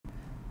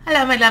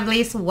Hello my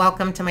lovelies,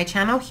 welcome to my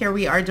channel. Here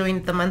we are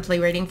doing the monthly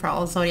reading for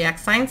all zodiac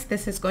signs.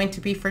 This is going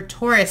to be for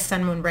Taurus,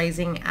 Sun, Moon,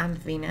 Rising, and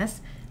Venus.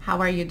 How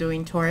are you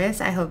doing,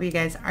 Taurus? I hope you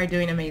guys are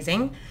doing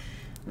amazing.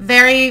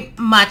 Very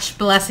much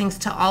blessings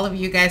to all of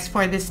you guys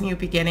for this new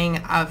beginning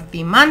of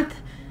the month.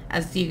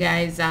 As you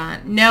guys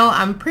know,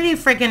 I'm pretty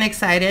freaking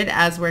excited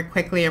as we're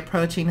quickly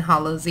approaching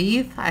Hallows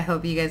Eve. I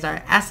hope you guys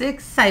are as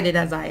excited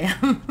as I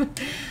am.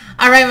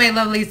 All right, my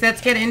lovelies,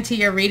 let's get into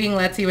your reading.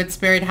 Let's see what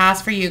Spirit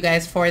has for you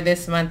guys for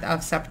this month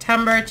of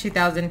September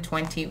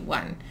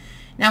 2021.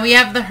 Now we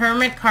have the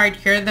Hermit card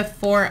here, the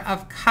Four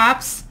of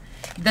Cups,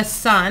 the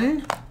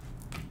Sun,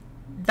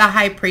 the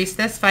High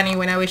Priestess. Funny,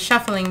 when I was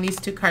shuffling, these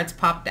two cards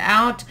popped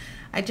out.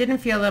 I didn't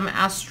feel them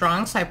as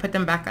strong, so I put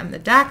them back on the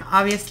deck.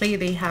 Obviously,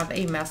 they have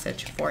a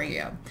message for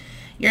you.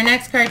 Your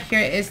next card here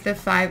is the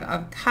Five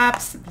of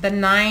Cups, the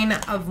Nine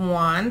of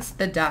Wands,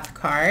 the Death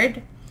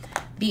card,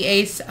 the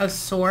Ace of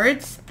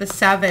Swords, the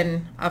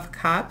Seven of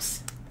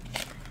Cups,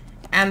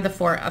 and the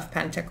Four of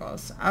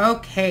Pentacles.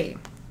 Okay.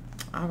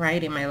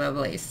 Alrighty, my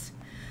lovelies.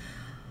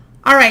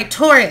 All right,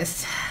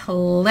 Taurus,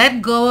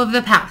 let go of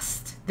the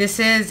past. This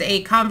is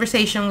a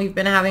conversation we've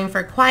been having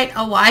for quite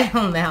a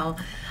while now.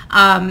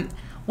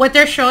 What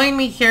they're showing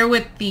me here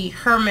with the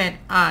Hermit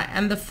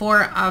and the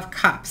Four of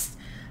Cups,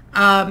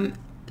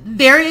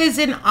 there is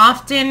an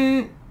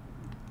often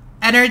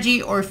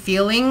energy or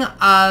feeling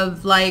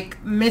of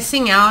like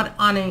missing out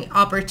on an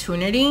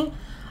opportunity,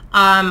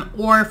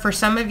 or for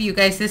some of you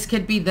guys, this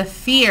could be the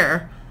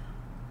fear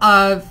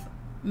of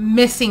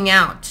missing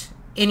out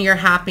in your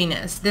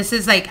happiness. This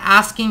is like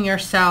asking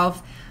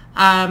yourself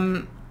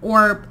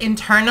or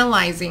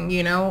internalizing,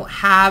 you know,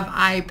 have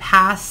I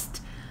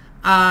passed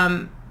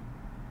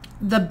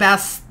the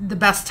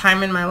best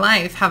time in my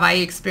life? Have I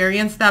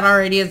experienced that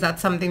already? Is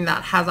that something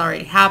that has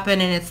already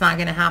happened and it's not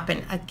going to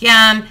happen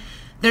again?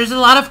 There's a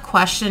lot of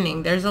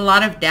questioning. There's a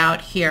lot of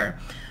doubt here.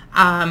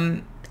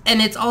 And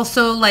it's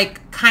also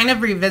like kind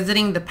of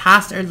revisiting the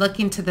past or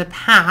looking to the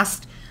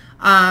past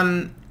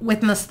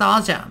with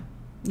nostalgia.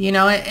 You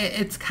know,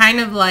 it's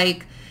kind of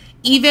like,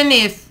 even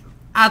if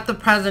at the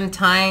present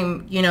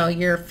time, you know,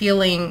 you're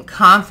feeling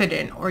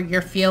confident or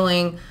you're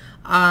feeling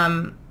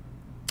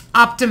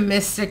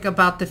optimistic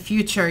about the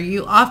future,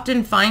 you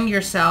often find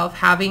yourself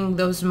having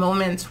those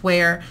moments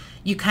where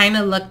you kind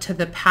of look to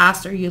the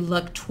past or you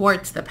look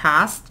towards the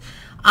past.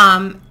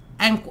 And,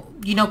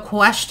 you know,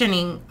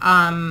 questioning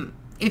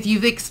if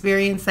you've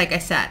experienced, like I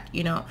said,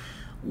 you know,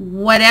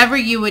 whatever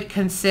you would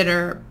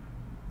consider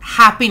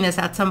happiness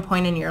at some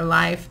point in your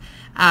life.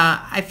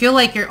 I feel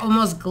like you're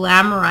almost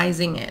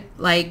glamorizing it.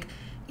 Like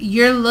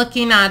you're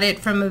looking at it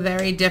from a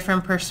very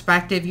different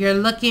perspective. You're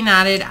looking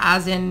at it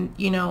as in,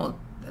 you know,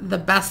 the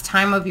best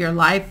time of your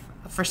life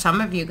for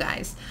some of you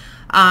guys.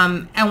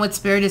 And what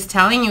Spirit is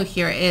telling you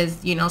here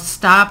is, you know,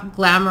 stop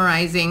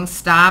glamorizing,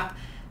 stop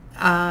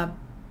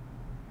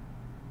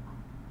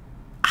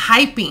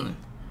hyping,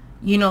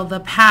 you know, the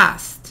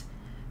past,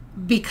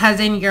 because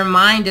in your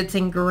mind it's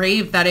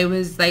engraved that it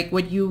was like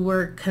what you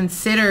were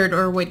considered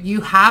or what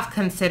you have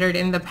considered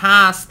in the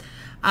past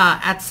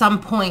at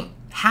some point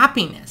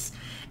happiness.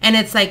 And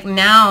it's like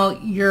now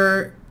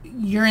you're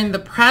in the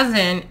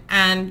present,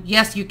 and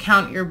yes, you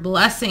count your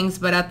blessings,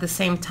 but at the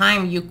same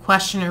time you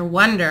question or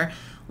wonder,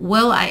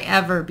 will I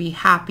ever be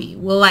happy?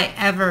 Will I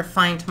ever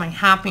find my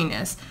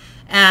happiness?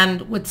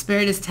 And what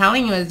Spirit is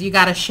telling you is you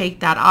got to shake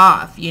that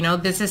off. You know,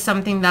 this is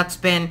something that's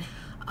been,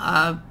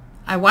 I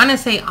want to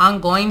say,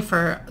 ongoing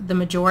for the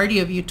majority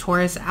of you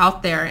Taurus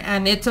out there.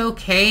 And it's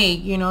okay,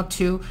 you know,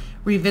 to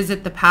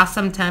revisit the past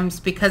sometimes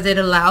because it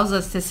allows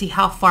us to see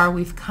how far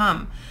we've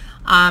come.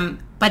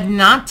 But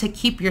not to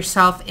keep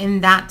yourself in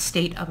that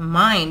state of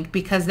mind,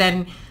 because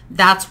then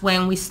that's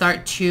when we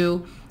start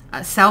to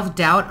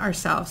self-doubt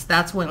ourselves.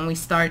 That's when we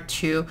start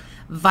to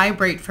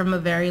vibrate from a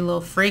very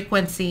low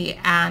frequency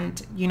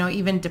and, you know,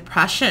 even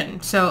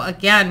depression. So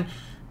again,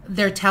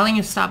 they're telling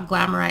you stop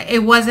glamorizing. It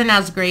wasn't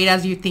as great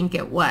as you think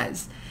it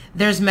was.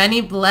 There's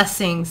many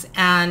blessings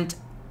and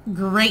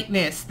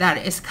greatness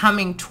that is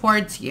coming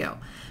towards you.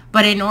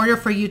 But in order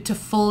for you to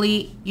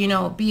fully, you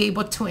know, be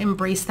able to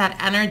embrace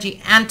that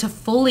energy and to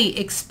fully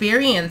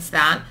experience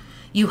that,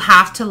 you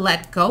have to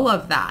let go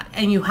of that.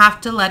 And you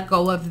have to let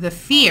go of the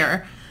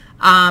fear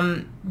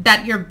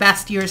that your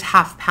best years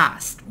have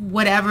passed,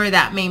 whatever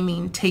that may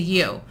mean to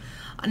you.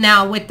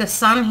 Now, with the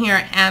Sun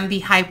here and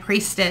the High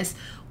Priestess,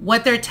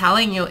 what they're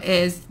telling you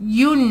is,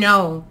 you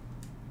know,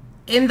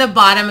 in the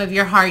bottom of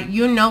your heart,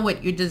 you know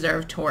what you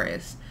deserve,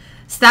 Taurus.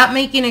 Stop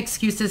making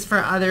excuses for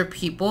other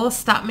people.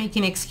 Stop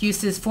making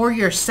excuses for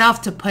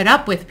yourself to put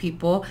up with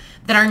people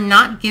that are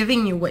not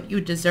giving you what you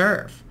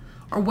deserve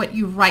or what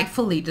you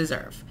rightfully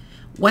deserve.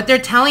 What they're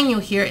telling you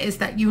here is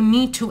that you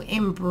need to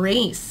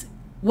embrace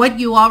what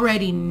you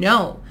already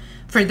know.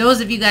 For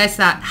those of you guys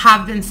that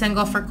have been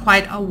single for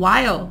quite a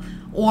while,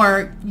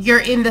 or you're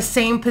in the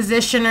same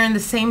position or in the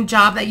same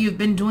job that you've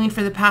been doing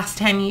for the past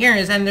 10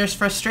 years, and there's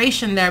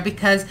frustration there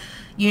because,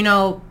 you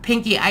know,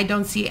 Pinky, I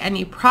don't see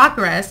any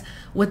progress.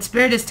 What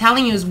Spirit is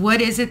telling you is,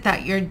 what is it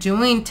that you're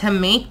doing to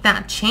make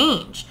that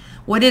change?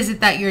 What is it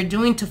that you're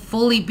doing to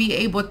fully be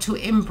able to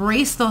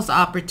embrace those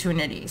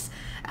opportunities?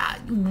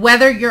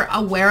 Whether you're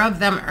aware of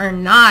them or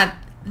not,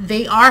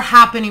 they are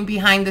happening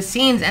behind the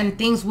scenes, and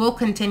things will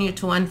continue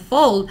to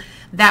unfold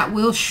that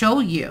will show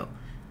you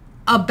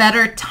a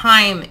better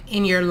time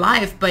in your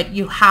life. But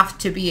you have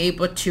to be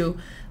able to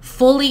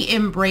fully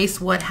embrace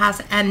what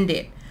has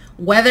ended,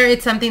 whether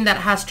it's something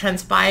that has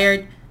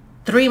transpired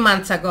 3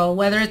 months ago,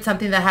 whether it's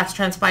something that has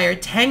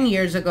transpired 10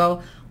 years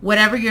ago,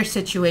 whatever your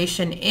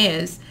situation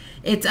is.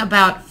 It's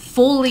about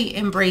fully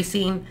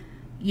embracing,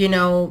 you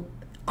know,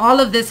 all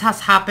of this has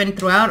happened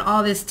throughout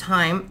all this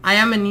time. I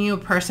am a new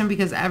person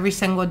because every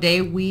single day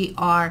we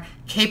are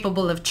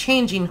capable of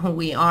changing who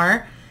we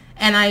are.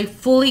 And I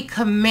fully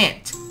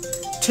commit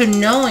to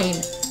knowing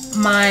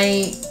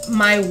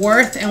my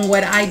worth and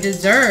what I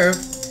deserve,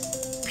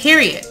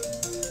 period.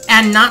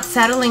 And not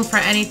settling for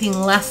anything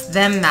less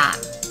than that.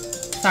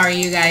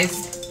 Sorry, you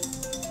guys.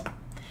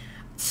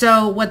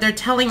 So what they're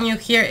telling you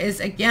here is,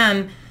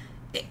 again,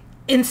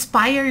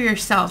 inspire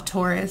yourself,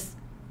 Taurus.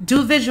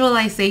 Do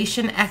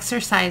visualization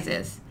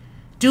exercises.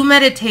 Do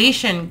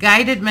meditation,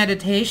 guided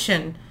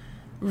meditation.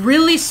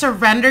 Really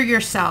surrender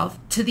yourself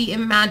to the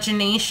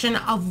imagination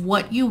of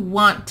what you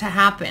want to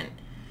happen.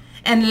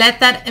 And let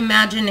that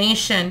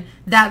imagination,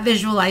 that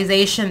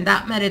visualization,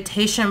 that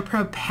meditation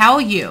propel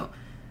you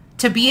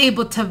to be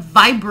able to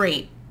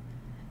vibrate.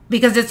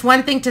 Because it's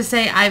one thing to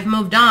say, I've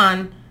moved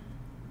on,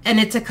 and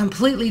it's a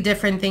completely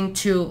different thing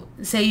to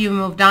say you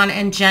moved on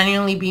and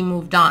genuinely be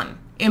moved on,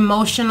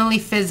 emotionally,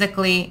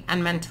 physically,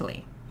 and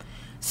mentally.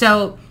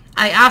 So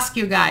I ask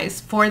you guys,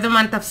 for the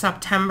month of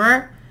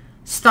September,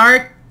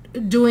 start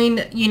doing,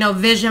 you know,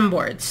 vision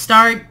boards,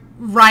 start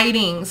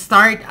writing,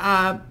 start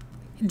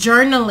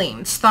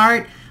journaling,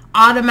 start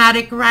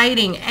automatic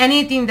writing,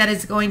 anything that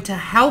is going to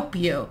help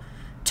you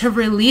to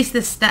release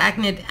the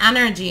stagnant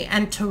energy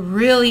and to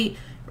really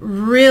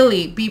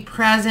be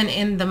present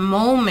in the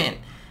moment,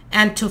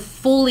 and to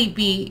fully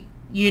be,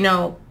 you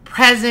know,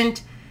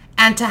 present,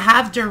 and to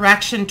have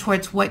direction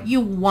towards what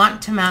you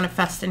want to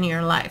manifest in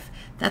your life.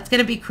 That's going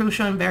to be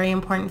crucial and very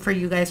important for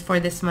you guys for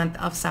this month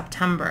of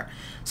September.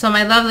 So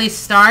my lovelies,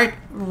 start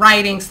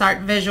writing,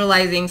 start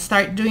visualizing,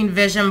 start doing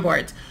vision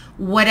boards,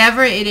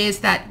 whatever it is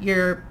that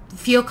you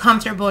feel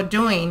comfortable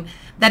doing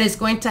that is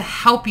going to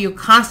help you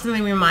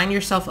constantly remind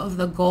yourself of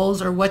the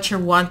goals or what you're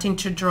wanting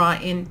to draw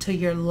into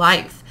your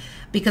life.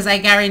 Because I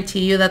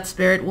guarantee you that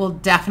spirit will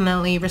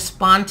definitely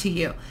respond to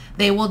you.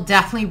 They will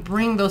definitely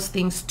bring those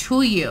things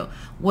to you.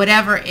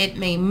 Whatever it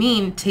may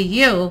mean to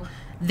you,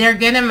 they're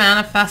going to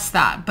manifest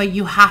that. But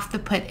you have to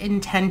put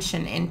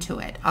intention into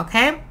it,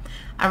 okay?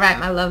 All right,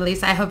 my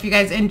lovelies. I hope you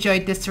guys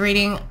enjoyed this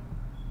reading.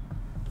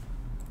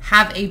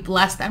 Have a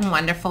blessed and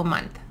wonderful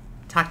month.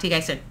 Talk to you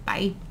guys soon.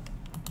 Bye.